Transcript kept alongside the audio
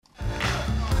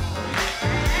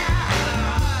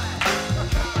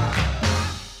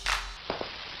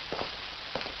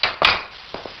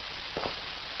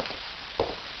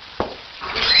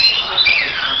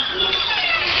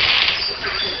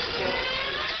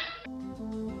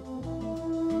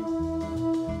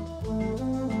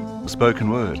Spoken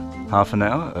Word, half an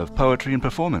hour of poetry and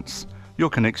performance, your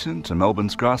connection to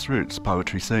Melbourne's grassroots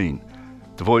poetry scene,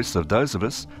 the voice of those of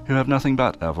us who have nothing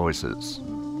but our voices.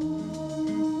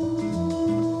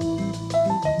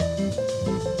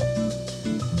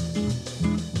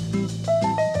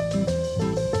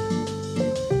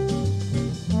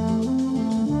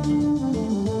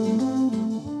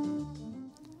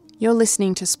 You're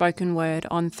listening to Spoken Word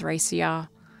on 3CR.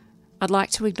 I'd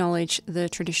like to acknowledge the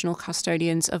traditional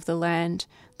custodians of the land,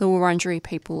 the Wurundjeri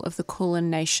people of the Kulin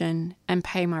Nation, and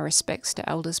pay my respects to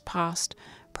elders past,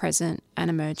 present and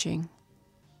emerging.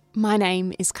 My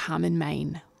name is Carmen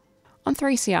Main. On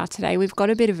 3CR today, we've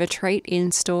got a bit of a treat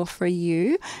in store for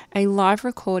you, a live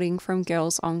recording from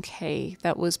Girls on Key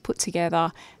that was put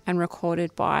together and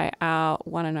recorded by our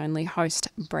one and only host,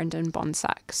 Brendan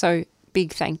Bonsack. So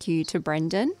big thank you to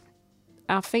Brendan.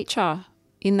 Our feature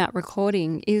in that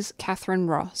recording is Catherine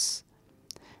Ross.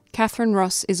 Catherine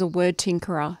Ross is a word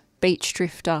tinkerer, beach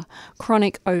drifter,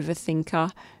 chronic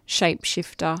overthinker,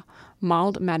 shapeshifter,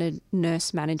 mild-mannered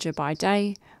nurse manager by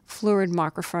day, fluid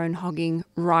microphone hogging,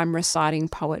 rhyme reciting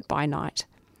poet by night.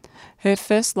 Her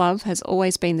first love has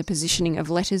always been the positioning of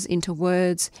letters into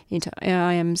words, into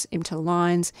iams, into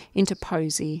lines, into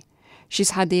poesy.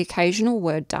 She's had the occasional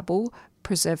word double,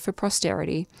 preserved for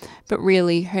posterity, but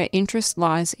really her interest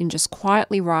lies in just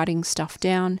quietly writing stuff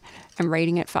down and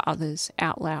reading it for others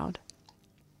out loud.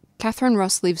 Catherine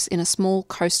Ross lives in a small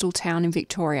coastal town in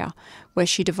Victoria where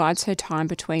she divides her time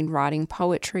between writing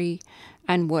poetry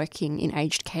and working in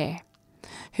aged care.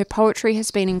 Her poetry has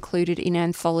been included in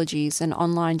anthologies and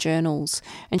online journals,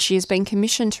 and she has been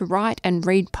commissioned to write and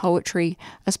read poetry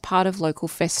as part of local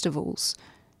festivals.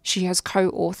 She has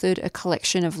co-authored a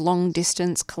collection of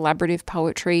long-distance collaborative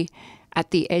poetry,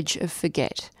 At the Edge of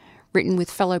Forget, written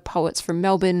with fellow poets from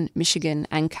Melbourne, Michigan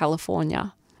and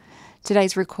California.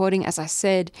 Today's recording, as I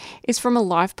said, is from a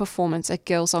live performance at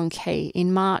Girls on Key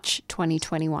in March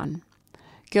 2021.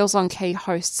 Girls on Key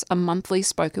hosts a monthly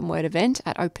spoken word event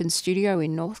at Open Studio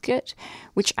in Northcote,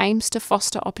 which aims to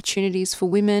foster opportunities for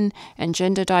women and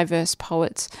gender diverse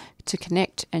poets to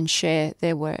connect and share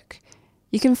their work.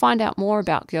 You can find out more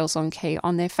about Girls on Key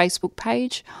on their Facebook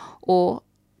page or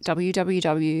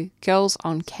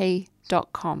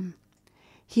www.girlsonkey.com.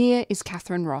 Here is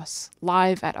Catherine Ross,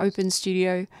 live at Open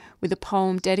Studio with a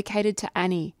poem dedicated to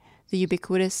Annie, the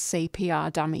ubiquitous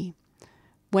CPR dummy.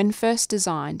 When first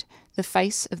designed, the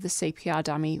face of the CPR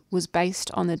dummy was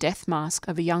based on the death mask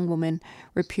of a young woman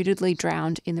reputedly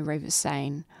drowned in the River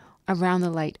Seine around the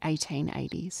late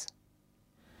 1880s.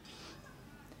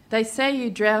 They say you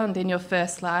drowned in your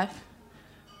first life,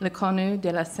 Le Connu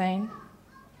de la Seine.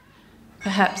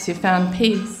 Perhaps you found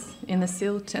peace in the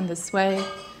silt and the sway,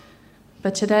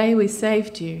 but today we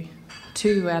saved you,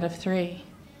 2 out of 3.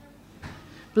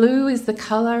 Blue is the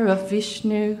colour of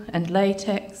Vishnu and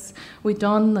latex. We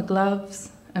don the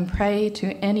gloves and pray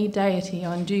to any deity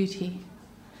on duty.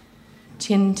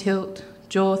 Chin tilt,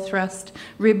 jaw thrust,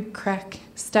 rib crack,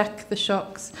 stack the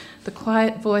shocks, the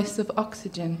quiet voice of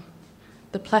oxygen,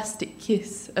 the plastic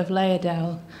kiss of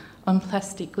Laerdal on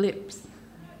plastic lips.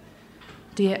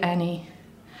 Dear Annie,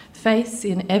 face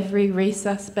in every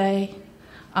resus bay,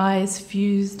 eyes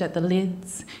fused at the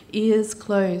lids, ears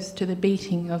closed to the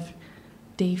beating of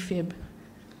defib.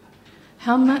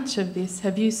 How much of this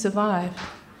have you survived?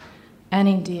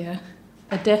 Annie dear,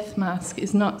 a death mask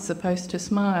is not supposed to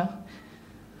smile.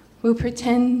 We'll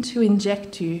pretend to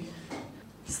inject you.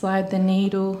 Slide the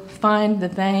needle, find the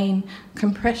vein,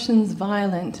 compression's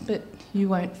violent, but you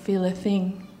won't feel a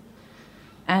thing.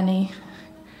 Annie,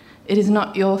 it is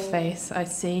not your face I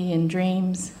see in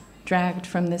dreams, dragged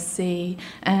from the sea,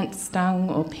 ant stung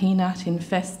or peanut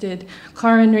infested,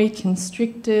 coronary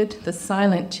constricted, the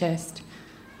silent chest,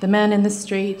 the man in the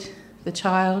street, the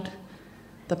child,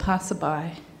 the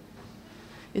passerby.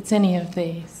 It's any of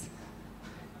these.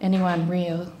 Anyone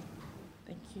real.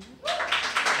 Thank you.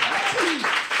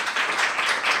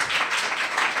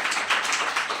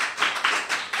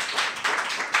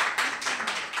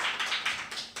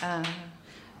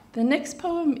 The next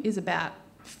poem is about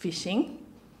fishing.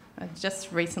 I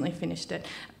just recently finished it.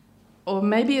 Or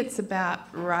maybe it's about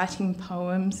writing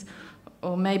poems,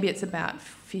 or maybe it's about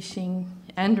fishing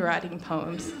and writing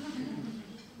poems.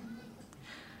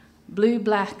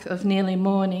 Blue-black of nearly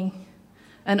morning,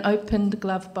 an opened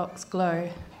glove box glow.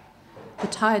 The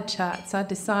tide charts are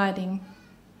deciding.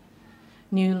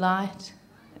 New light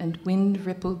and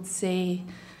wind-rippled sea,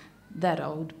 that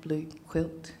old blue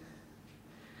quilt.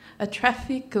 A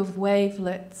traffic of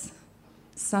wavelets,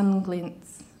 sun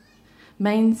glints,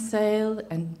 mainsail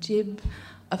and jib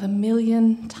of a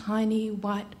million tiny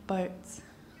white boats,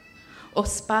 or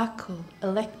sparkle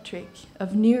electric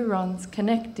of neurons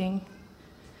connecting.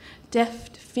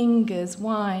 Deft fingers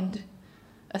wind,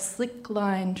 a slick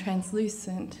line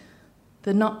translucent,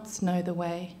 the knots know the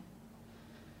way.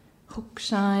 Hook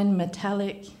shine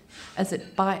metallic as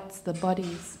it bites the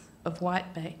bodies of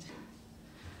whitebait.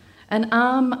 An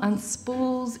arm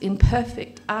unspools in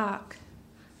perfect arc,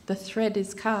 the thread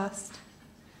is cast.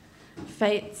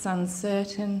 Fate's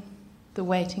uncertain, the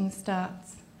waiting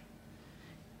starts.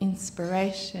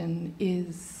 Inspiration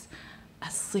is a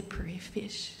slippery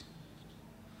fish.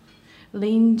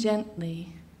 Lean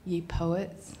gently, ye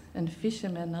poets and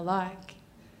fishermen alike,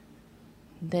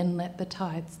 then let the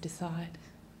tides decide.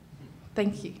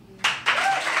 Thank you.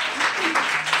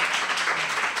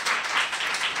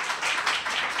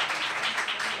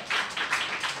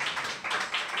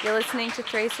 You're listening to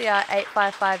 3CR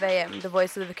 855 AM, the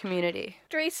voice of the community.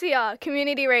 3CR,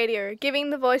 community radio, giving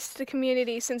the voice to the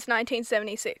community since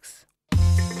 1976.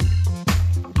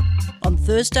 On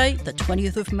Thursday, the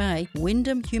 20th of May,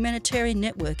 Wyndham Humanitarian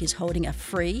Network is holding a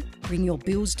free Bring Your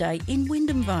Bills Day in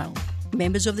Wyndham Vale.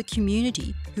 Members of the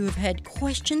community who have had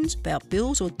questions about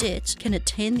bills or debts can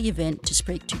attend the event to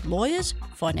speak to lawyers,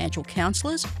 financial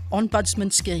counsellors,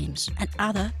 ombudsman schemes and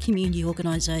other community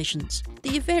organisations.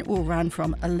 The event will run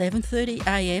from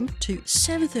 11:30am to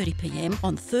 7:30pm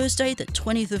on Thursday the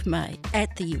 20th of May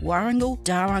at the Warringal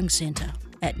Darung Centre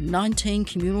at 19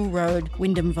 Communal Road,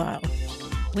 Wyndham Vale.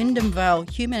 Wyndham Vale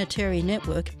Humanitarian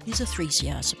Network is a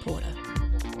 3CR supporter.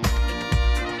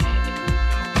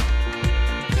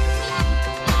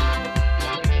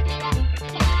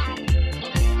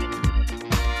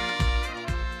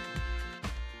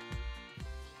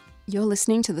 You're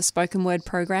listening to the Spoken Word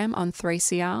program on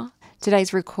 3CR.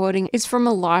 Today's recording is from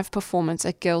a live performance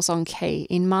at Girls on Key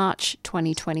in March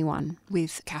 2021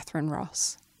 with Catherine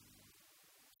Ross.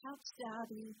 Couch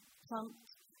dowdy,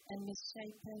 plumped and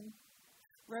misshapen,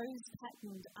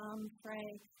 rose-patterned arm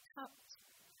fray cupped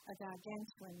a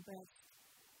gargantuan breast,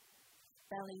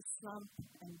 belly slump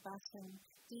and button,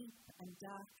 deep and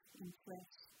dark in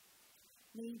flesh,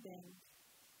 knee bend,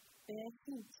 bare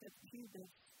hint of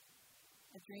pubis,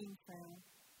 a dream frown.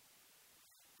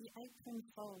 The apron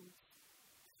folds,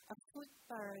 a foot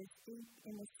burrows deep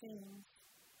in the seams,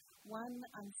 one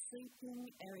unsleeping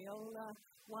areola,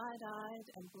 wide-eyed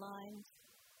and blind.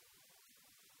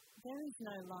 There is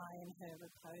no lie in her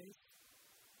repose.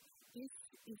 This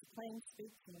is plain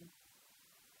speaking.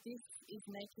 This is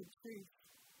naked truth.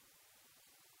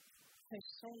 Her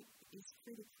shape is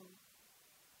critical.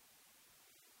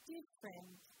 Dear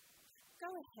friend,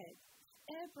 go ahead.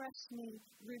 Airbrush me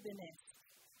Rubenesque,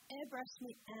 airbrush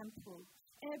me ample,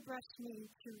 airbrush me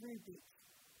cherubic.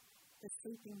 The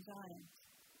sleeping giant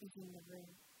is in the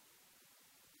room.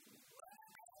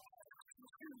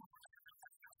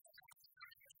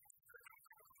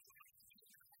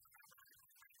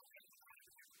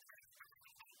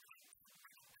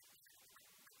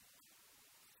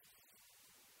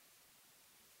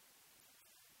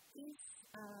 This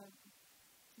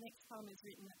next poem is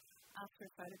written after a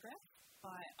photograph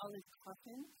by Olive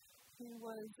Cotton, who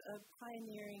was a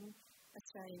pioneering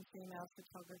Australian female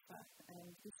photographer,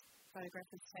 and this photograph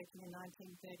was taken in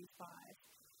 1935.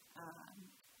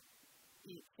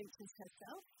 It features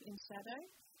herself in shadow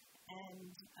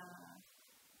and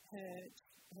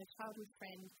her childhood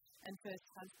friend and first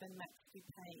husband, Max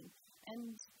Dupain,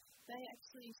 and they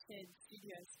actually shared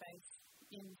studio space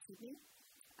in Sydney,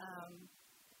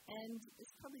 and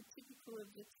it's probably typical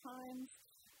of the times,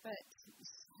 but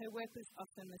her work was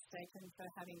often mistaken for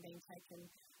having been taken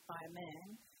by a man,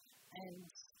 and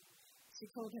she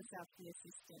called herself the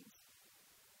assistant.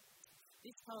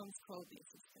 This poem's called The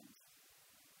Assistant.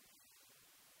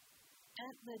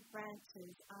 Antlered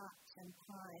branches arch and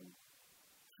pine,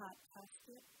 heart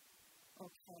casket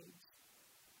or cage.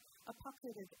 A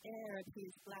pocket of air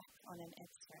appears black on an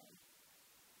X-ray.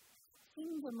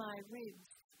 Finger my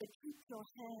ribs, but keep your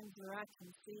hands where I can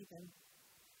see them.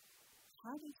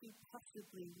 How did you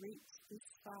possibly reach this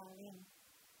far in?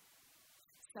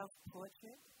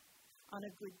 Self-portrait, on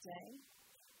a good day,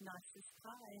 nice as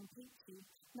pie and peachy,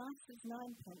 nice as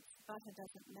ninepence, butter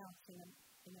doesn't melt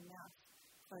in a mouth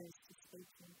closed to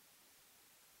sleeping.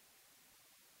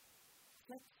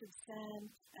 Flecks of sand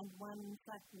and one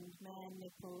flattened man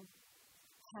nipple,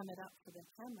 hammered up for the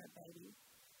camera, baby.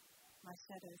 My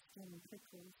shadow skin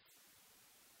prickles.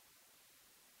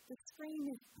 The screen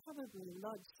is probably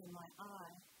lodged in my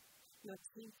eye, your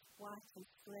teeth white as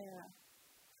sclera.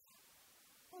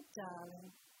 Oh,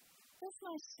 darling, does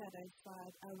my shadow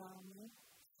side alarm you?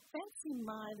 Fancy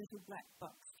my little black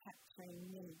box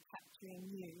capturing me, capturing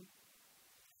you.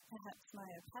 Perhaps my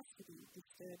opacity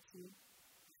disturbs you.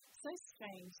 so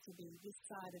strange to be this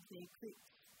side of the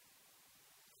eclipse.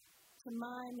 To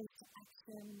mime is to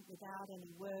action without any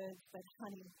words, but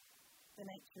honey, the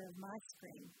nature of my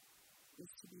scream is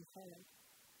to be heard.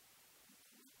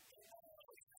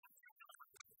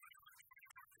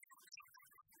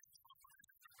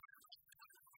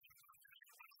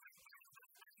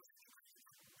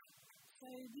 So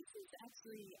this is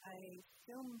actually a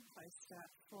film poster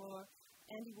for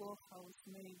Andy Warhol's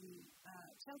movie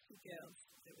Chelsea Girls.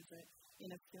 It was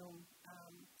in a film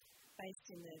based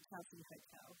in the Chelsea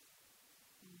Hotel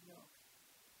in New York.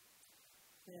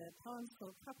 The poem's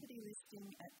called Property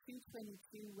Listing at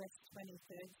 222 West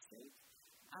 23rd Street,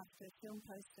 after a film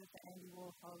poster for Andy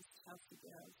Warhol's Chelsea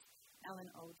Girls, Alan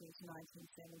Aldridge,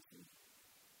 1970.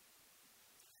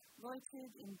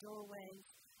 Loitered in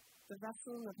doorways, the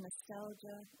rustle of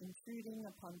nostalgia intruding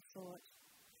upon thought,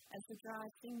 as the dry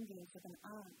fingers of an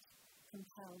aunt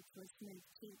compelled to a smooth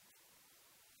cheek.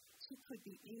 She could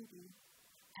be Edie,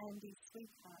 Andy's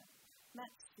sweetheart,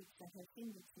 matchsticks at her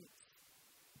fingertips,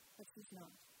 but she's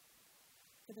not.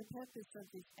 For the purpose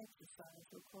of this exercise,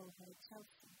 we'll call her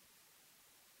Chelsea.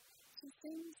 She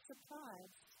seems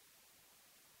surprised.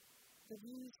 The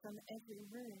views from every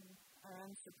room are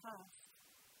unsurpassed.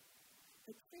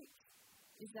 The trick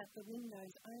is that the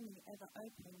windows only ever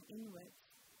open inwards.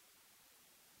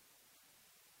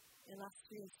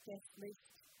 Illustrious guest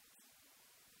list,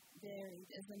 varied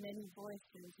as the many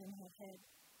voices in her head.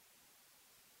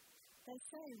 They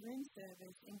say room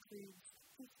service includes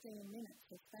 15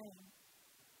 minutes of fame.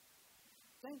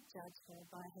 Don't judge her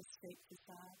by her street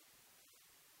facade.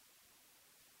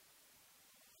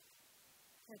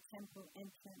 Her temple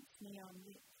entrance neon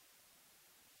lit.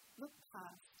 Look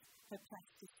past her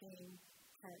plasticine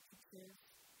caricatures.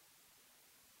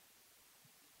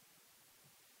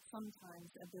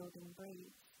 Sometimes a building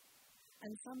breathes,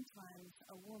 and sometimes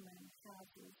a woman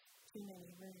houses too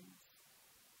many rooms.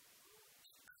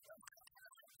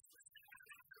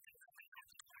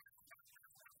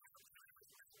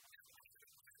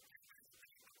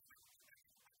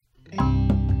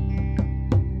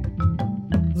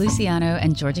 Luciano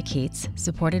and Georgia Keats,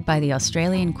 supported by the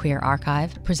Australian Queer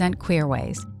Archive, present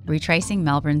Queerways, retracing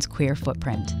Melbourne's queer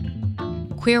footprint.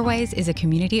 Queerways is a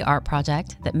community art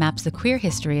project that maps the queer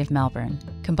history of Melbourne,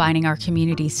 combining our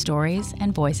community's stories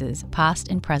and voices, past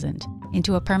and present,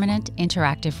 into a permanent,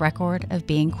 interactive record of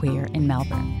being queer in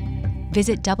Melbourne.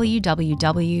 Visit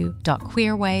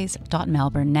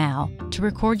www.queerways.melbourne now to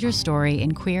record your story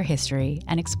in queer history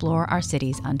and explore our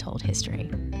city's untold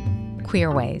history.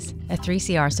 Queerways, a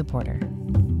 3CR supporter.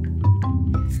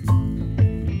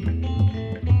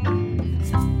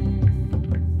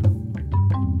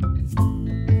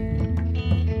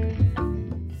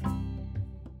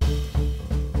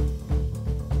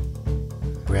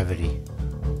 Brevity.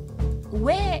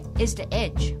 Where is the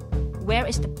edge? Where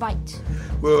is the bite?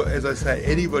 Well, as I say,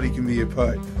 anybody can be a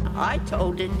poet. I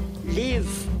told it,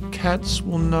 live. Cats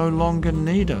will no longer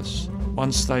need us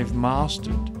once they've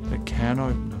mastered the can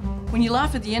opener. When you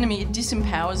laugh at the enemy, it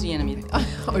disempowers the enemy.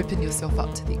 Open yourself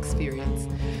up to the experience.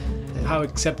 How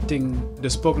accepting the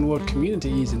spoken word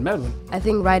community is in Melbourne. I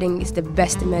think writing is the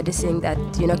best medicine that,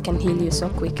 can heal you so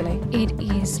quickly. It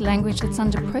is language that's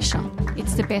under pressure.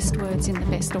 It's the best words in the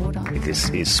best order. This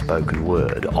is Spoken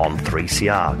Word on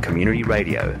 3CR Community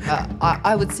Radio.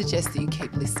 I would suggest that you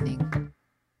keep listening.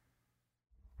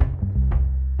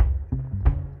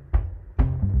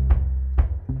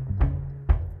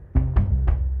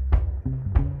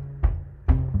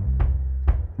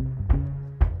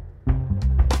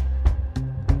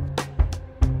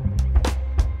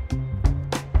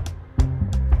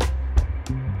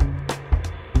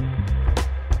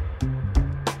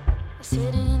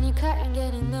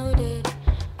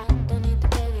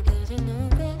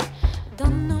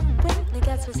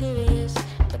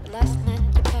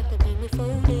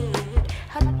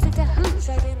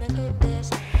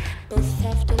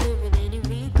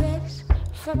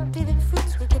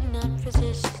 Time for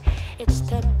just one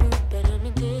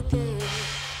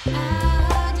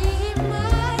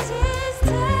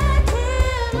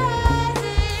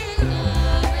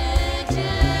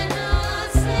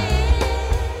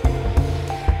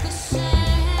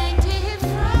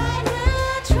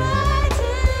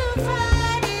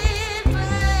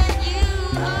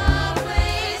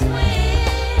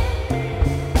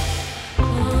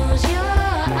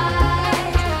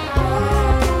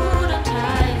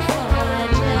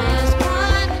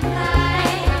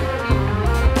night.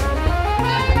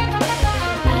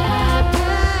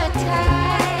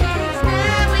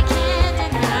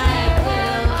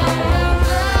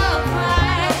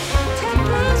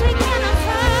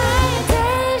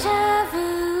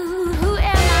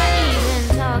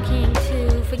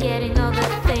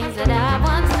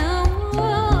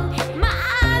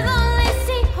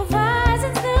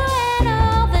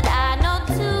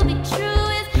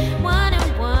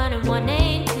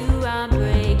 name too. I'm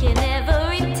breaking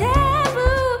every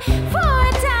taboo for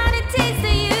a tiny taste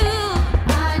of you.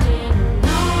 I didn't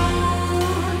know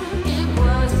it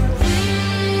was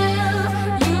real.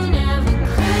 You never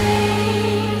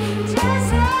claimed just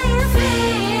how you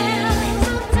feel.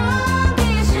 So don't be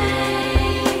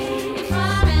ashamed if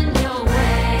I'm in your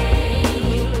way,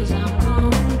 'cause I'm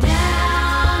going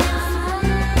down in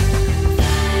flames.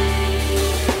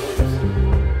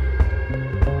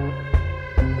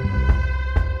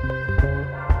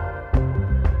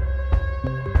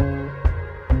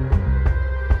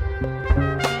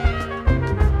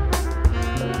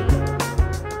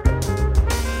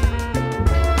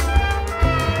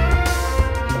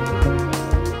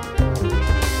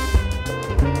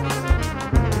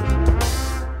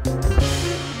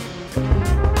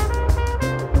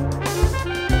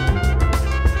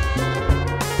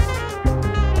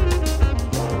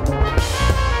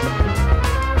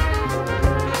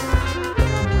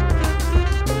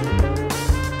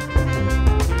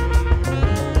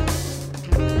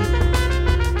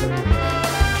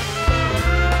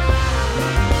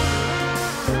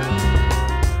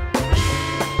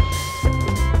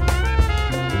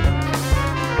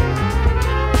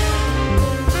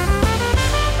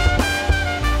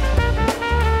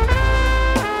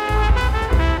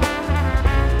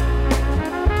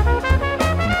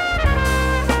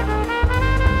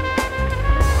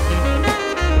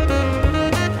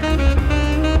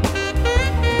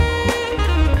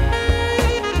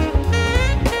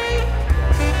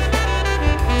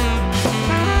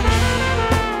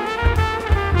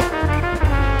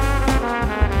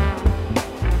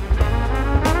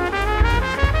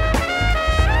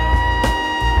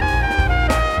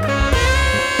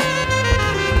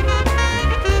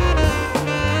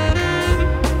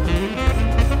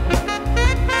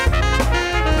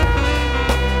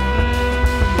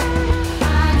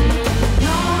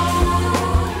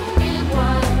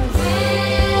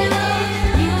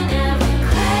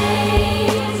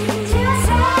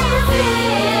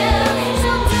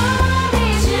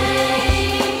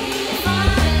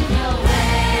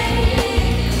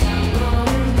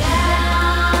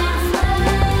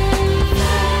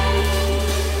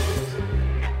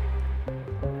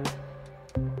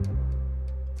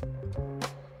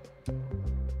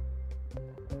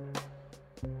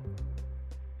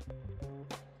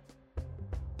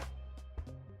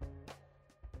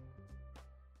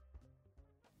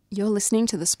 You're listening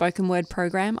to the Spoken Word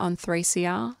program on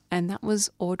 3CR, and that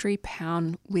was Audrey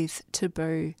Pound with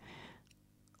Taboo.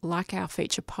 Like our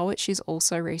feature poet, she's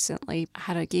also recently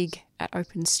had a gig at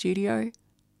Open Studio.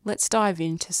 Let's dive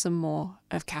into some more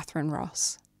of Catherine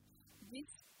Ross.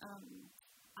 This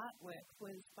artwork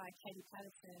was by Katie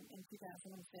Patterson in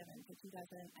 2007 to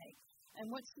 2008,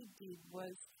 and what she did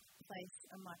was place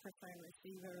a microphone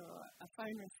receiver or a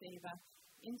phone receiver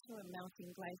into a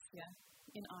melting glacier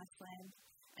in Iceland.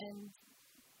 And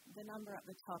the number at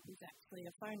the top is actually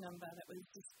a phone number that was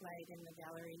displayed in the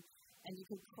gallery, and you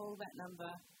could call that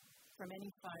number from any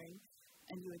phone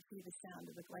and you would hear the sound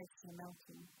of the glacier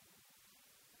melting.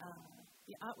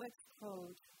 The artwork's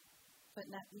called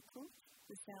Vatnavyukul,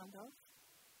 the sound of,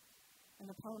 and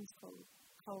the poem's called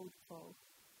Cold Fall.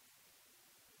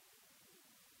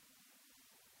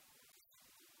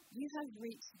 You have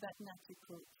reached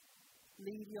Vatnavyukul.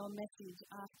 Leave your message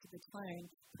after the tone.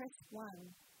 Press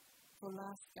 1 for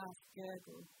last gasp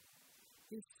gurgle.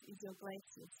 This is your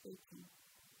glacier speaking.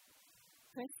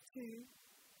 Press 2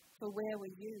 for where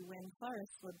were you when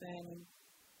forests were burning.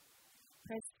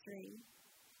 Press 3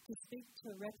 to speak to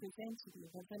a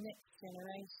representative of the next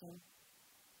generation.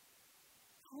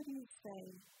 How do you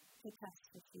say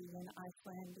catastrophe in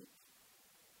Icelandic?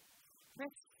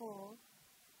 Press 4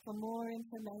 for more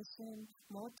information,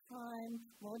 more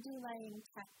time, more delaying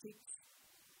tactics.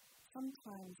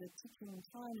 Sometimes a ticking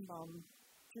time bomb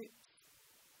drips.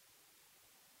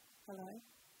 Hello?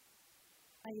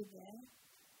 Are you there?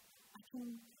 I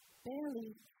can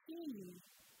barely hear you.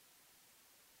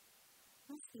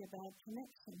 Must be a bad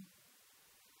connection.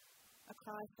 A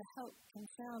cry for help can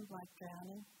sound like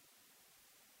drowning.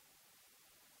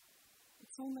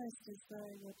 It's almost as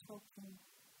though you're talking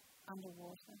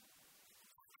underwater.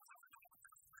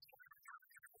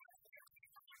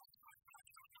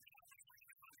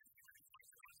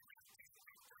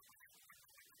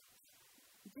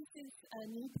 This is a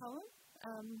new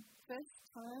poem, first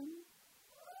time.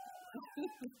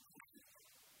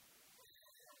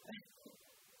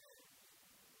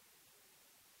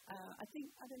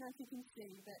 I don't know if you can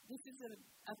see, but this is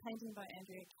a painting by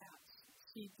Andrea Couch.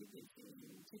 She did this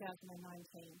in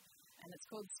 2019, and it's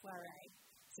called Soiree.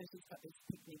 So she's got this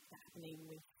picnic happening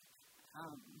with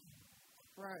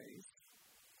crows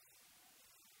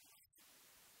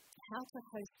How to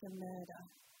Host a Murder,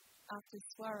 after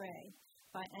Soiree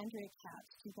by Andrea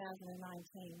Couch, 2019.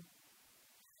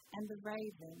 And the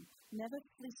raven, never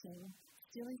flitting,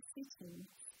 still is sitting,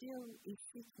 still is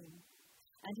sitting,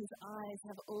 and his eyes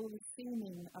have all the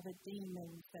seeming of a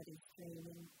demon that is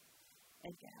dreaming.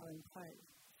 Edgar Allan Poe,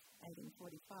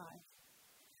 1845.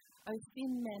 O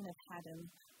thin men of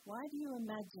Haddam, why do you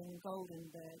imagine golden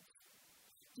birds?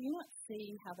 Do you not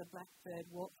see how the blackbird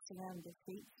walks around the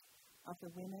feet of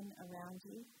the women around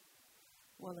you?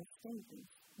 Wallace Stevens,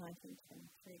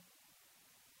 1923.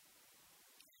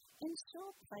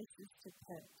 Ensure places to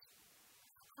perch.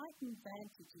 Heightened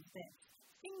vantage is best.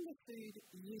 Finger food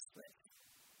useless.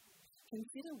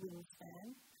 Consider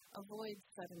wingspan. Avoid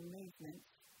sudden movement.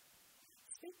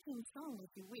 Speak in song if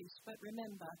you wish, but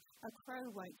remember, a crow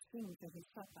won't sing for his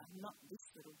supper, not this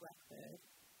little blackbird.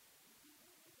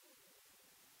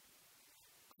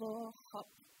 Claw,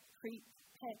 hop, creep,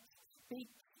 pet,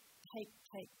 beak, cake,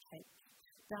 cake, cake.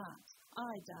 Dart,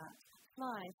 eye dart,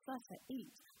 fly, flutter,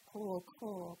 eat, caw,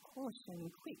 caw, caution,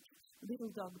 quick,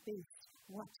 little dog beast,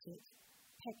 watch it,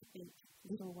 peck beak,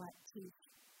 little white teeth.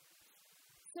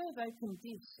 Serve open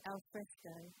dish, al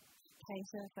fresco.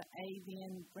 Cater for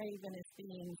avian, ravenous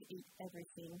beings eat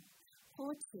everything.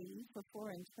 Pour tea for 4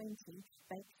 and 20,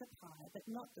 bake the pie, but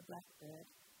not the blackbird.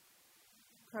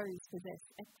 Crows possess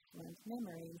excellent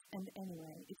memories, and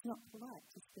anyway, it's not polite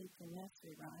to speak in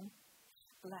nursery rhyme.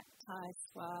 Black tie,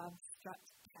 suave, strut,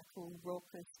 cackle,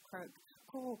 raucous, croak,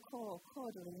 caw, caw,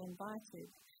 cordially invited.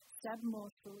 Stab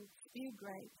morsels, spew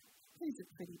grape, who's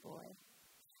a pretty boy?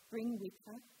 Bring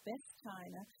wicker, best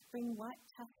china, bring white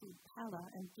taffy, palla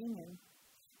and gingham.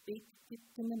 Beak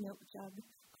dipped in the milk jug,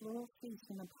 claw feet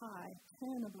in a pie,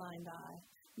 turn a blind eye.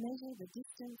 Measure the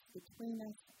distance between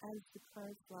us as the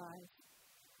crow flies.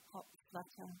 Hop,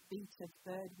 flutter, beat of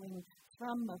bird wing,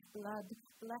 thrum of blood,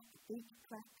 black beak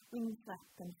crack, wing flap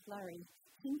and flurry.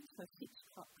 Hint for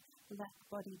Hitchcock,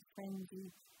 black-bodied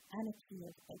frenzy, anarchy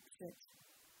of exit,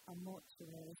 a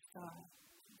mortuary sigh.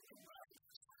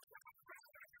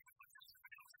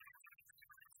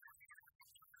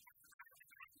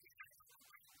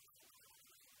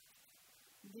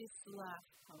 This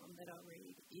last poem that I'll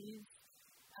read is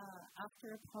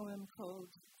after a poem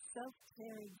called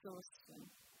Self-Care Exhaustion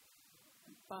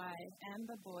by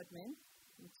Amber Boardman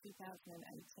in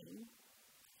 2018.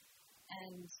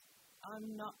 And I'm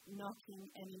not knocking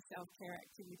any self-care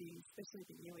activities,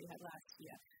 especially the year we had last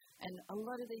year. And a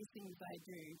lot of these things I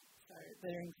do, so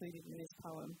they're included in this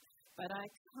poem. But I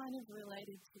kind of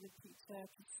related to the picture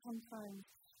because sometimes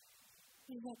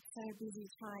you get so busy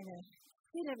trying to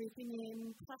fit everything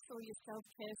in, plus all your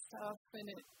self-care stuff, and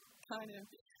it kind of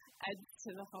adds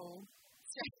to the whole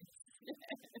stress.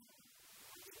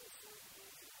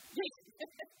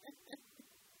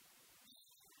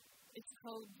 It's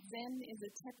called Zen is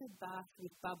a Tepid Bath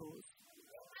with Bubbles.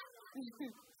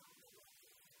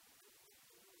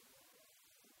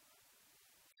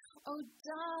 Oh,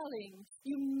 darling,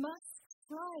 you must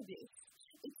try this.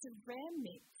 It's a rare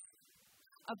mix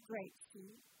of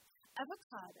grapefruit,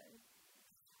 avocado,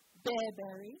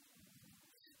 bearberry,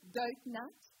 goat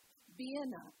nut, beer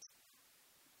nut,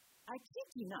 I kid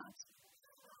you not,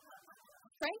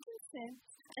 frankincense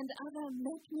and other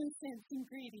make-no-sense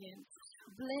ingredients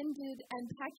blended and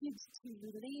packaged to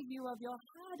relieve you of your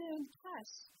hard-earned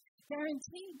cash,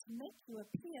 guaranteed to make you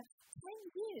appear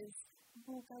 10 years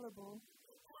more gullible.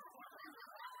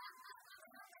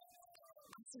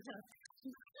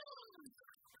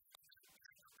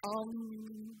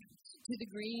 To the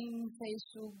green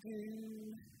facial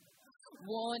goo,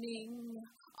 warning,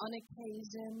 on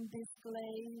occasion this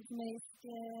glaze may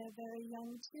scare very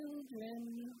young children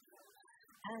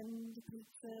and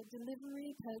pizza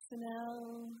delivery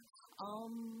personnel,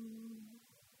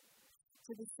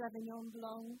 to the Sauvignon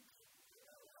Blanc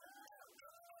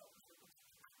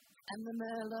and the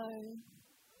Merlot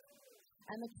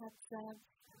and the Catsav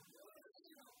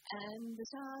and the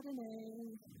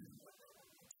Chardonnay,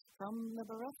 from the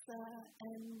Barossa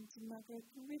and Margaret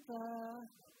River,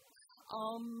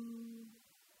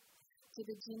 to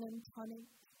the gin and tonic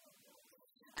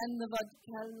and the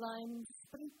vodka lime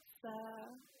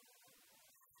spritzer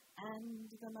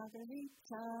and the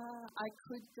margarita. I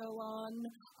could go on,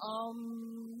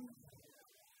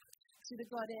 to the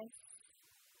goddess,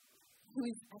 who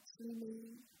is actually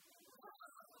me,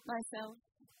 myself,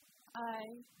 I,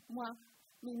 moi,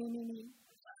 me.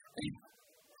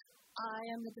 I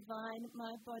am the divine,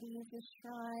 my body is a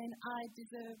shrine, I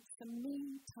deserve some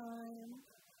me time.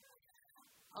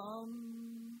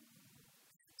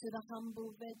 To the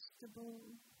humble vegetable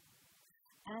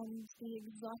and the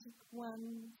exotic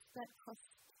ones that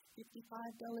cost $55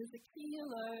 a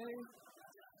kilo,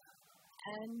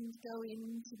 and go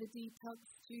into the detox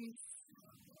juice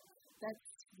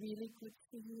that's really good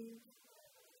for you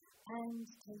and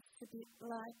tastes a bit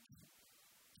like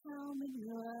cow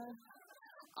manure.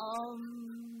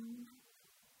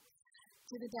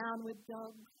 To the downward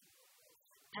dog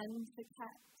and the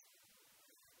cat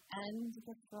and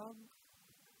the frog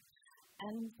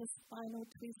and the spinal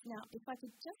twist. Now, if I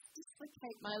could just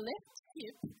dislocate my left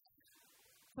hip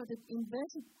for the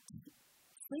inverted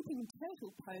sleeping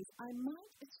turtle pose, I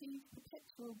might achieve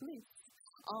perpetual bliss.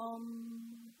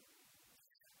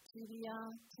 To the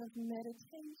art of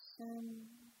meditation.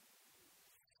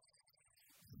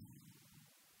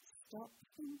 Stop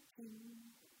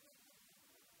thinking.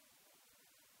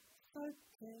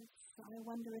 Focus. I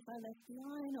wonder if I left the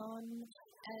iron on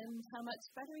and how much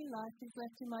battery life is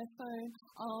left in my phone.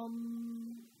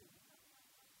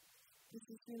 This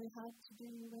is really hard to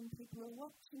do when people are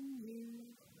watching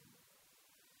you.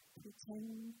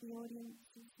 Pretend the audience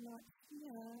is not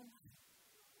here.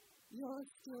 You're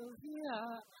still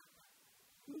here.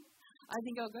 I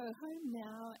think I'll go home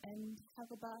now and have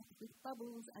a bath with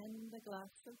bubbles and a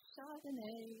glass of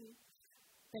Chardonnay.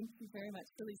 Thank you very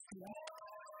much for listening.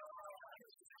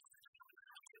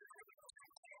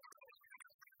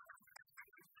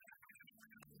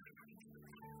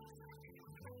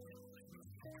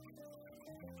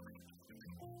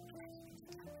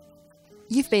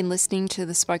 You've been listening to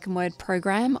the Spoken Word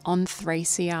program on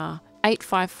 3CR,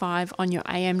 855 on your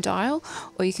AM dial,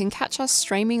 or you can catch us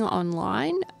streaming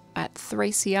online at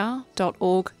 3cr.org.au.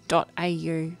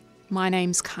 My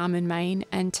name's Carmen Main,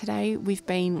 and today we've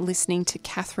been listening to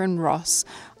Catherine Ross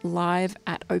live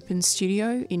at Open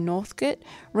Studio in Northcote,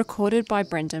 recorded by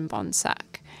Brendan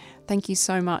Bonsack. Thank you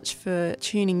so much for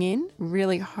tuning in.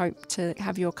 Really hope to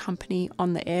have your company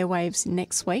on the airwaves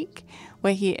next week.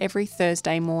 We're here every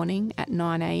Thursday morning at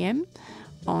 9 a.m.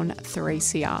 on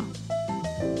 3CR.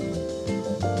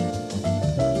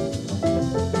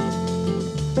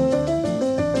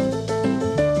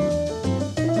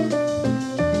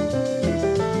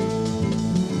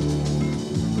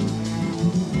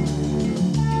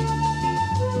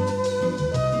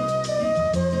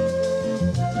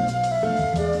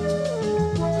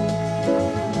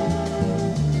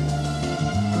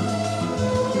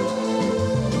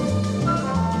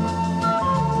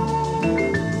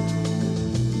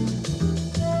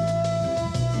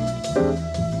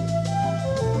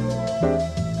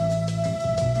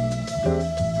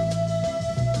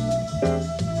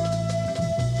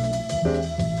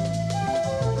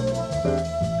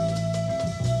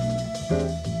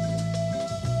 Thank you.